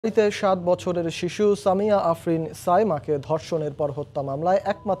7 বছরের শিশু সামিয়া আফরিন সাইমাকে ধর্ষণের পর হত্যা মামলায়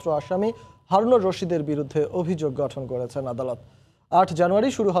একমাত্র আসামি হারুনুর রশিদের বিরুদ্ধে অভিযোগ গঠন করেছেন আদালত। 8 জানুয়ারি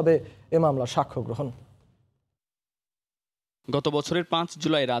শুরু হবে এ মামলার সাক্ষ্য গ্রহণ। গত বছরের 5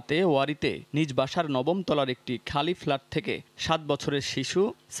 জুলাই রাতে ওয়ারিতে নিজ বাসার 9ম তলার একটি খালি ফ্ল্যাট থেকে 7 বছরের শিশু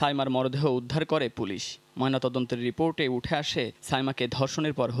সাইমার মরদেহ উদ্ধার করে পুলিশ। ময়নাতদন্তের রিপোর্টে উঠে আসে সাইমাকে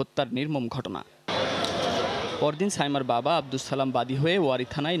ধর্ষণের পর হত্যার নির্মম ঘটনা। পরদিন সাইমার বাবা আব্দুস সালাম বাদী হয়ে ওয়ারি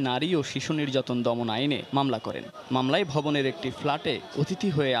থানায় নারী ও শিশু নির্যাতন দমন আইনে মামলা করেন। মামলায় ভবনের একটি ফ্ল্যাটে অতিথি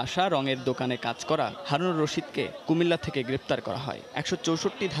হয়ে আসা রঙের দোকানে কাজ করা হারুনুর রশিদকে কুমিল্লা থেকে গ্রেপ্তার করা হয়।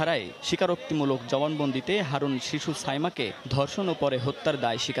 164 ধারায় স্বীকারোক্তিমূলক জবানবন্দিতে হারুন শিশু সাইমাকে ধর্ষণ ও পরে হত্যার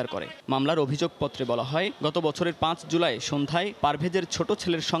দায় স্বীকার করে। মামলার অভিযোগপত্রে বলা হয়, গত বছরের 5 জুলাই সন্ধ্যায় পারভেজের ছোট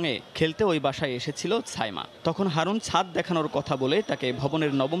ছেলের সঙ্গে খেলতে ওই বাসায় এসেছিল সাইমা। তখন হারুন ছাদ দেখানোর কথা বলে তাকে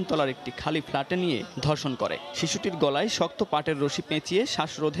ভবনের 9ম তলার একটি খালি ফ্ল্যাটে নিয়ে ধর্ষণ করে। শিশুটির গলায় শক্ত পাটের রশি পেঁচিয়ে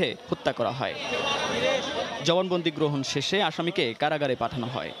শ্বাসরোধে হত্যা করা হয়। জবানবন্দি গ্রহণ শেষে আসামিকে কারাগারে পাঠানো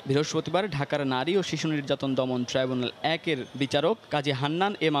হয়। বৃহস্পতিবার ঢাকার নারী ও শিশু নির্যাতন দমন ট্রাইব্যুনাল 1-এর বিচারক কাজী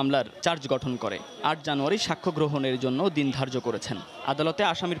হান্নান এ মামলার চার্জ গঠন করে 8 জানুয়ারি সাক্ষ্য গ্রহণের জন্য দিন ধার্য করেছেন। আদালতে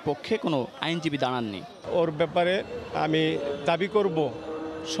আসামির পক্ষে কোনো আইনজীবী দাঁড়াননি। ওর ব্যাপারে আমি দাবি করব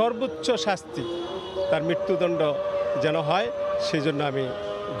সর্বোচ্চ শাস্তি, তার মৃত্যুদণ্ড যেন হয়, সেজন্য আমি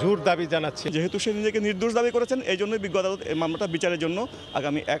জোর দাবি জানাচ্ছি। যেহেতু সে নিজেকে নির্দোষ দাবি করেছেন, এই জন্যই বিজ্ঞ আদালত এই মামলাটা বিচারের জন্য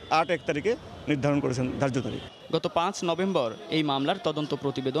আগামী 8 তারিখে নির্ধারণ করেছেন ধার্য তারিখ। গত 5 নভেম্বর এই মামলার তদন্ত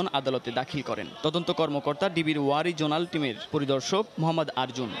প্রতিবেদন আদালতে দাখিল করেন তদন্ত কর্মকর্তা ডিবির ওয়ারি জোনাল টিমের পরিদর্শক মোহাম্মদ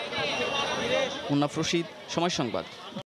আরজুন। মুন্নাফ রশিদ, সময় সংবাদ।